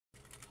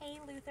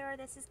Luther.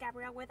 This is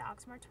Gabrielle with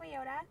Oxmoor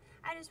Toyota.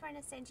 I just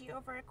wanted to send you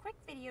over a quick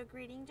video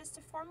greeting just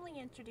to formally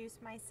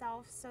introduce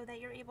myself so that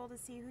you're able to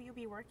see who you'll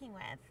be working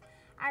with.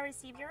 I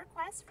received your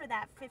request for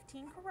that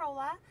 15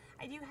 Corolla.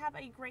 I do have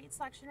a great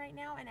selection right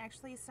now and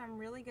actually some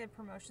really good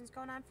promotions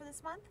going on for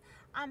this month.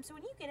 So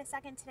when you get a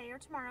second today or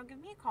tomorrow, give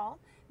me a call.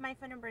 My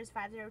phone number is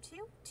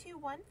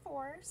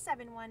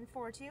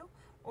 502-214-7142,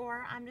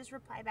 or just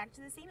reply back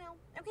to this email.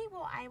 Okay,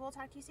 well, I will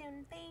talk to you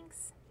soon.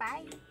 Thanks.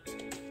 Bye.